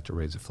I forgot to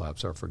raise the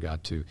flaps, or I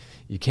forgot to.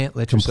 You can't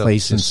let yourself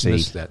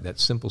dismiss that. That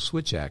simple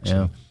switch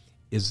action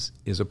is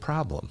a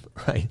problem,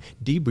 right?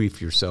 Debrief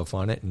yourself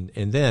on it.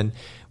 And then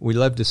we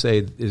love to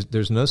say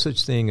there's no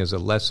such thing as a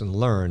lesson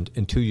learned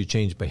until you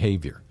change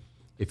behavior.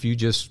 If you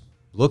just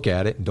look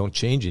at it and don't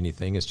change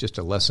anything, it's just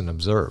a lesson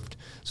observed.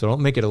 So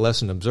don't make it a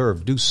lesson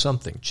observed. Do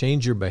something.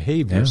 Change your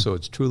behavior so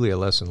it's truly a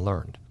lesson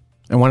learned.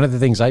 And one of the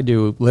things I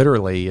do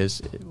literally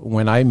is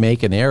when I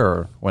make an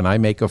error, when I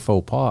make a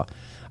faux pas,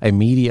 I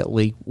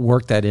immediately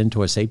work that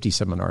into a safety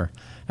seminar,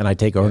 and I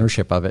take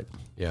ownership of it.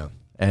 Yeah.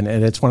 And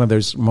it's one of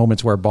those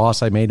moments where,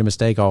 boss, I made a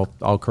mistake,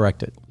 I'll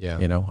correct it.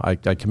 Yeah. I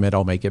commit,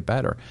 I'll make it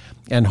better.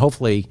 And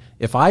hopefully,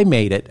 if I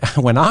made it,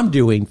 when I'm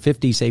doing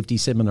 50 safety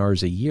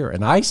seminars a year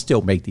and I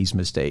still make these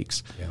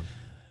mistakes,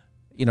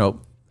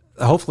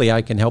 hopefully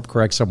I can help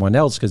correct someone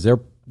else because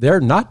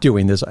they're not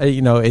doing this.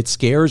 It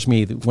scares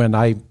me when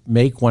I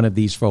make one of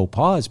these faux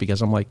pas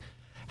because I'm like,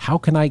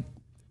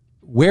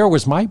 where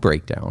was my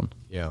breakdown?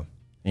 Yeah.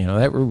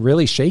 That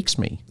really shakes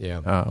me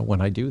when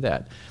I do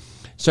that.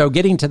 So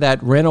getting to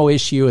that rental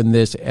issue and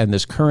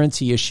this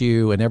currency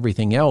issue and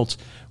everything else,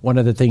 one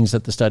of the things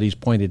that the studies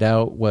pointed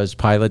out was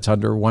pilots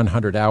under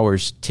 100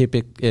 hours,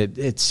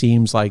 it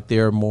seems like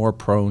they're more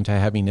prone to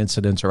having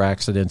incidents or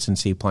accidents in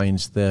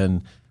seaplanes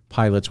than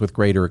pilots with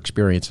greater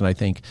experience. And I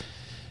think,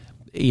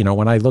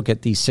 when I look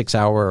at these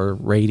 6-hour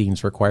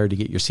ratings required to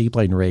get your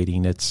seaplane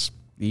rating,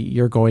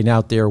 you're going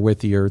out there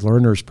with your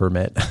learner's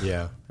permit.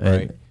 Yeah,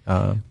 right.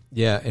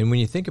 And when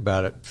you think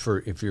about it,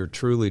 if you're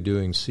truly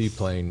doing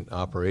seaplane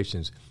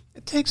operations,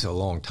 it takes a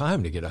long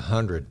time to get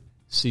 100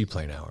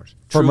 seaplane hours.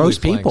 For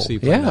most people,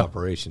 seaplane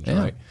operations,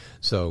 right?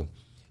 So,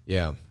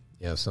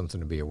 something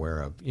to be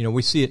aware of.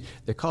 We see it,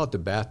 they call it the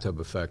bathtub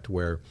effect,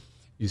 where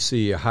you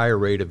see a higher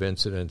rate of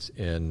incidents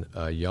in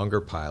younger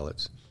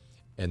pilots,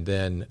 and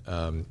then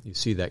you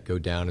see that go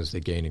down as they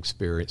gain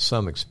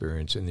some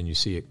experience, and then you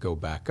see it go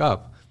back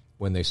up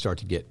when they start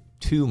to get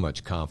too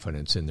much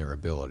confidence in their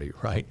ability,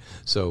 right?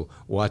 So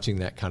watching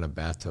that kind of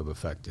bathtub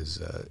effect is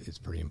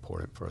pretty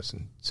important for us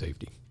in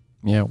safety.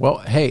 Yeah. Well,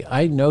 hey,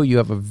 I know you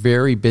have a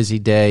very busy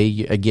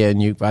day.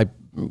 Again,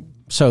 I'm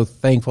so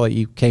thankful that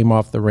you came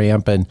off the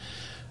ramp and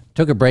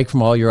took a break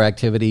from all your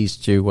activities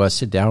to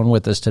sit down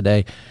with us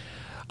today.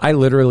 I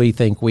literally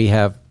think we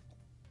have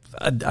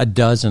a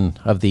dozen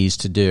of these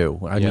to do.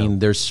 I mean,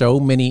 there's so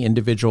many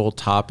individual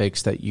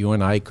topics that you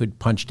and I could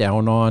punch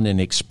down on and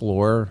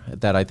explore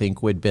that I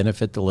think would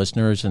benefit the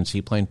listeners and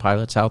seaplane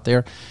pilots out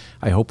there.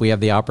 I hope we have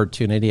the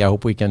opportunity. I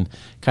hope we can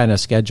kind of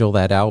schedule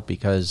that out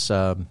because,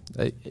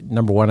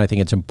 number one, I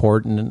think it's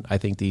important. I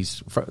think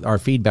our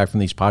feedback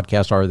from these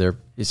podcasts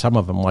some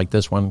of them, like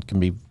this one, can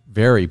be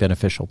very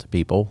beneficial to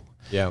people.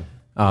 Yeah.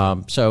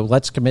 So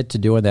let's commit to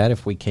doing that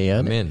if we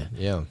can. I'm in,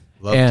 yeah.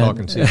 Love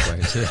talking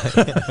seaplanes.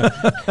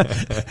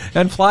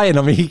 And flying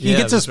them. He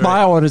gets a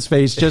smile on his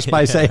face just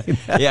by saying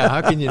that. Yeah, how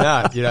can you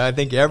not? I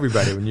think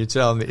everybody, when you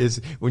tell them,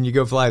 when you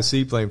go fly a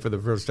seaplane for the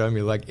first time,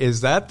 you're like,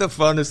 is that the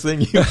funnest thing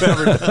you've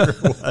ever done or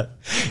what?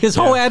 His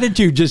whole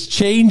attitude just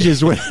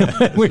changes when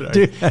we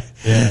do that.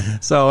 Yeah.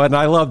 So, and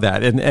I love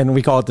that. And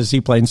we call it the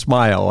seaplane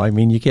smile. I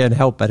mean, you can't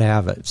help but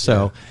have it.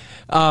 So,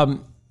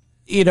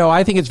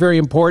 I think it's very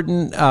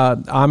important.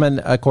 I'm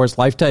of course,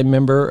 lifetime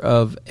member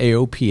of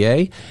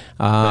AOPA.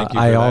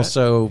 I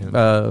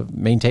also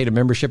maintain a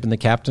membership in the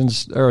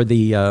captains or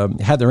the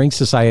Heather Inc.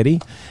 Society.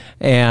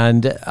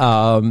 And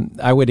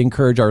I would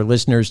encourage our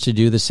listeners to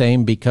do the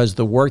same because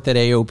the work that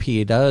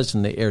AOPA does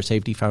and the Air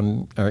Safety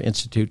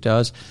Institute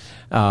does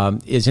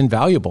is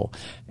invaluable.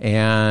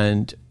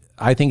 And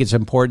I think it's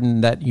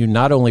important that you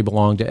not only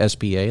belong to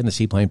SPA and the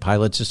Seaplane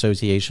Pilots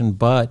Association,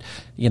 but,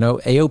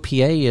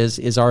 AOPA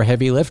is our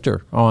heavy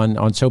lifter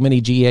on so many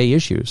GA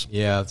issues.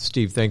 Yeah,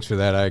 Steve, thanks for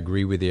that. I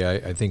agree with you.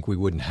 I think we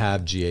wouldn't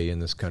have GA in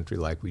this country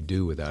like we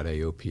do without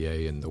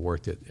AOPA and the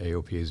work that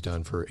AOPA has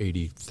done for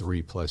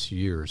 83 plus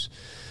years.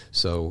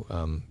 So,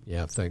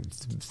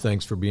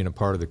 thanks for being a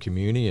part of the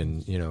community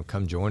and,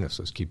 come join us.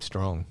 Let's keep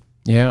strong.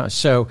 Yeah.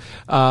 So,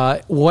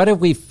 what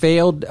have we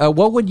failed?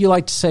 What would you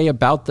like to say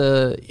about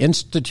the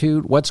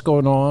Institute? What's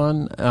going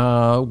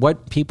on?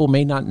 What people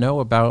may not know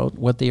about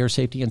what the Air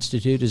Safety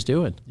Institute is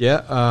doing?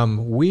 Yeah,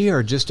 we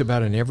are just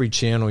about in every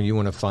channel you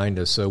want to find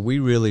us. So we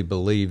really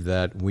believe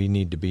that we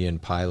need to be in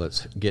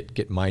pilots,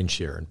 get mind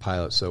share in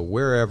pilots. So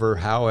wherever,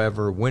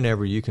 however,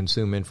 whenever you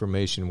consume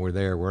information, we're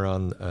there. We're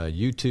on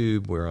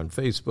YouTube, we're on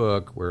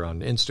Facebook, we're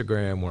on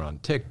Instagram, we're on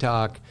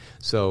TikTok.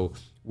 So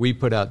we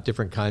put out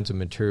different kinds of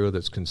material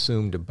that's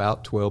consumed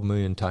about 12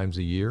 million times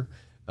a year.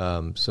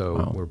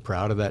 So we're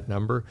proud of that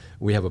number.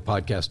 We have a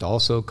podcast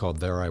also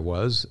called There I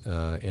Was,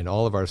 and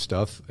all of our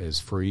stuff is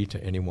free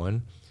to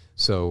anyone.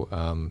 So,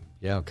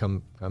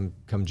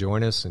 come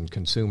join us and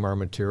consume our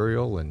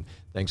material. And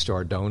thanks to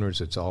our donors,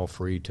 it's all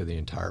free to the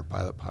entire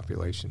pilot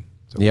population.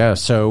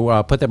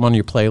 So put them on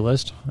your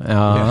playlist.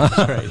 That's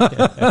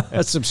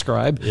right.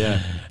 Subscribe.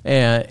 Yeah.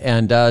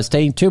 And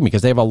stay tuned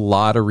because they have a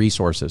lot of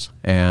resources.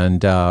 And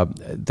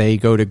they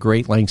go to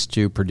great lengths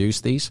to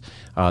produce these.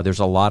 There's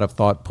a lot of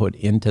thought put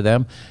into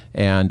them.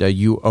 And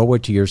you owe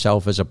it to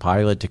yourself as a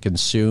pilot to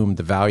consume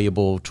the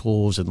valuable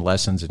tools and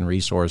lessons and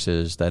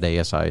resources that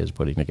ASI is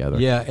putting together.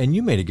 Yeah, and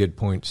you made a good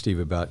point, Steve,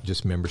 about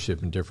just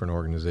membership in different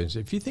organizations.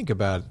 If you think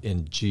about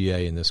in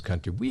GA in this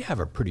country, we have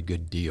a pretty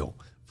good deal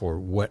for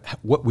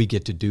what we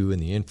get to do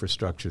and the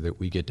infrastructure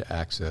that we get to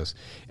access.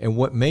 And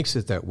what makes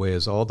it that way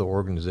is all the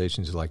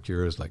organizations like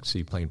yours, like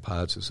Seaplane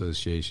Pilots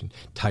Association,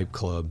 Type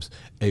Clubs,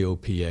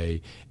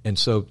 AOPA. And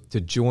so to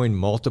join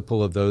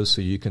multiple of those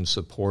so you can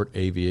support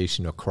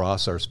aviation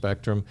across our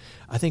spectrum,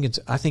 I think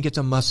it's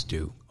a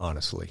must-do,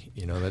 honestly.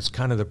 You know, that's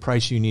kind of the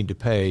price you need to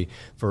pay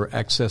for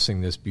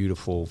accessing this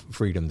beautiful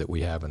freedom that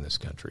we have in this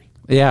country.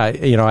 Yeah,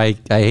 you know, I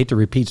hate to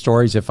repeat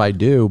stories if I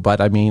do,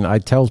 but I mean, I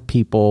tell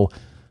people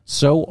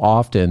so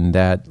often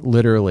that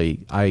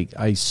literally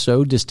I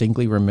so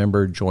distinctly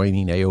remember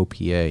joining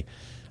AOPA.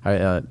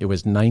 It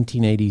was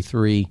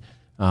 1983.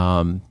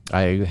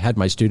 I had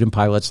my student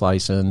pilot's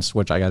license,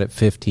 which I got at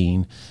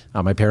 15.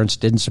 My parents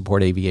didn't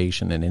support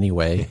aviation in any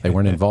way. They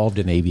weren't involved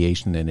in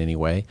aviation in any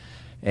way.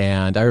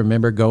 And I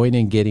remember going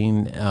and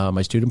getting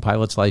my student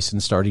pilot's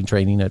license, starting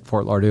training at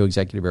Fort Lauderdale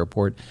Executive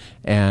Airport.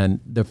 And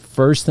the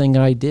first thing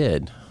I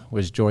did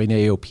was join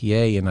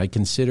AOPA, and I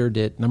considered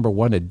it, number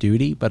one, a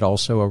duty, but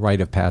also a rite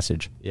of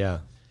passage. Yeah.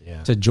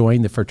 To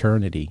join the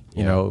fraternity.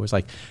 You know, it was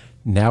like,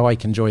 now I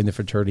can join the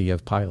fraternity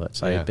of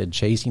pilots. I had been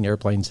chasing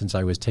airplanes since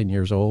I was 10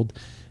 years old.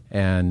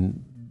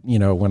 And, you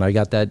know, when I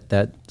got that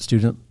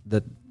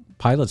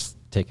pilot's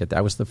ticket,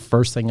 that was the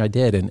first thing I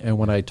did. And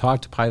when I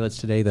talk to pilots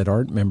today that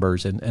aren't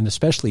members, and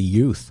especially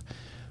youth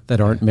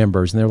that aren't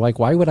members, and they're like,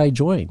 why would I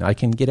join? I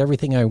can get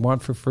everything I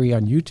want for free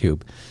on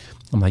YouTube.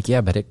 I'm like, yeah,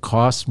 but it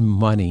costs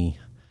money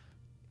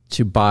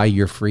to buy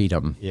your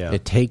freedom. Yeah.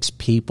 It takes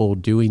people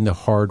doing the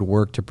hard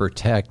work to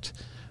protect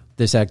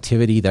this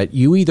activity that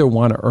you either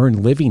want to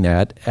earn living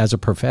at as a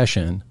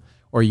profession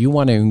or you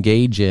want to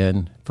engage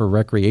in for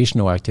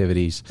recreational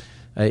activities.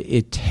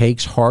 It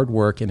takes hard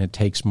work and it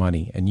takes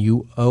money, and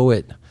you owe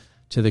it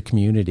to the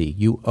community.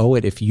 You owe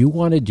it. If you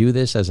want to do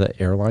this as an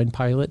airline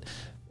pilot,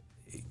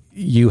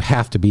 you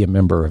have to be a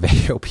member of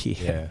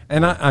AOPA. Yeah.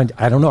 And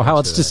I don't know how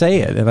else to say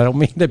it, and I don't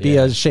mean to be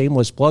a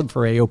shameless plug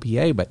for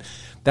AOPA, but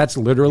that's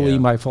literally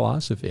my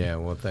philosophy. Yeah,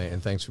 well,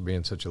 and thanks for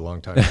being such a long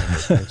time member.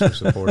 Thanks for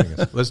supporting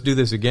us. Let's do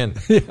this again.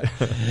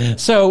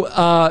 So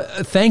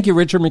thank you,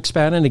 Richard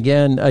McSpadden,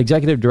 again,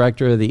 Executive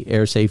Director of the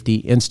Air Safety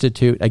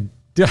Institute.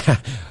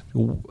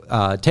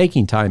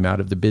 Taking time out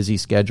of the busy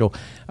schedule.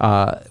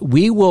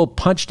 We will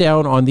punch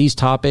down on these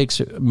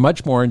topics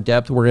much more in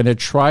depth. We're going to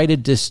try to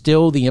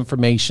distill the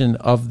information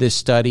of this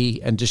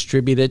study and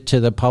distribute it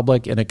to the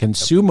public in a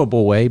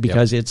consumable way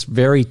because it's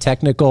very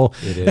technical.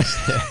 It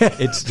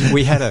is.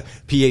 We had a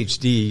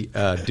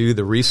PhD do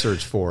the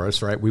research for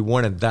us, right? We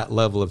wanted that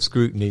level of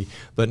scrutiny,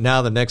 but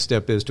now the next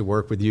step is to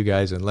work with you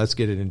guys and let's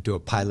get it into a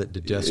pilot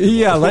digestible.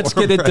 Yeah, let's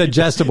get it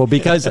digestible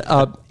because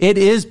it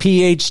is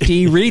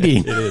PhD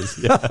reading. It is,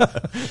 yeah.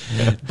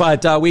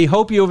 But we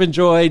hope you have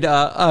enjoyed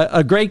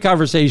a great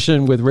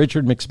conversation with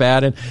Richard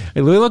McSpadden.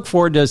 And we look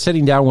forward to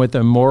sitting down with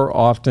him more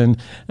often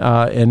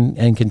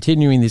and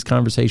continuing these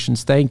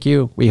conversations. Thank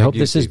you. We hope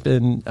this has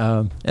been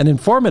an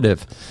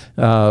informative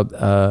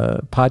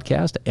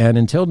podcast. And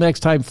until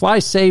next time, fly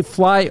safe,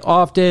 fly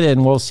often,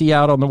 and we'll see you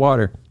out on the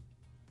water.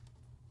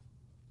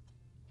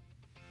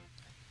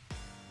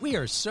 We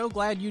are so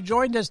glad you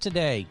joined us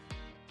today.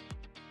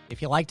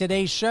 If you like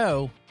today's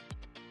show,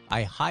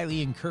 I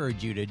highly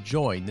encourage you to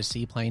join the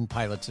Seaplane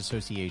Pilots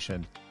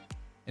Association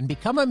and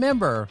become a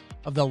member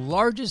of the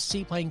largest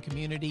seaplane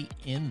community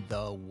in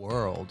the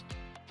world.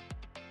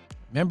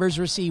 Members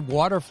receive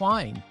Water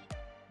Flying,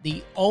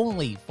 the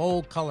only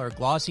full-color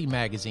glossy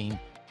magazine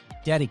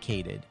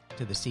dedicated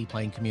to the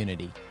seaplane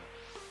community.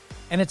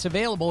 And it's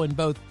available in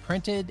both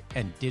printed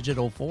and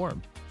digital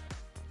form.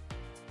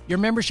 Your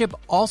membership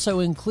also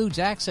includes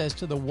access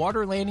to the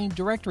Water Landing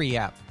Directory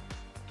app,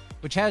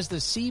 which has the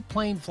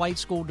Seaplane Flight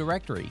School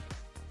directory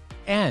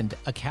and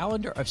a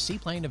calendar of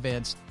seaplane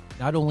events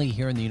not only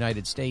here in the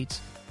United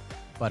States,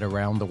 but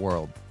around the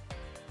world.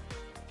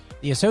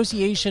 The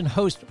association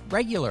hosts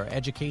regular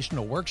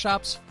educational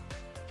workshops,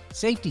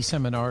 safety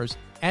seminars,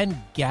 and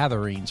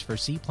gatherings for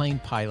seaplane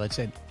pilots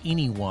and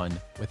anyone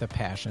with a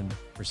passion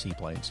for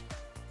seaplanes.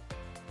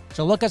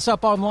 So look us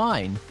up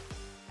online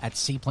at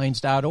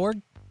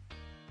seaplanes.org,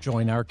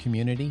 join our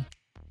community,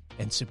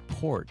 and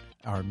support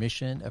our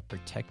mission of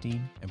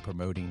protecting and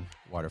promoting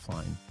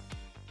waterflying.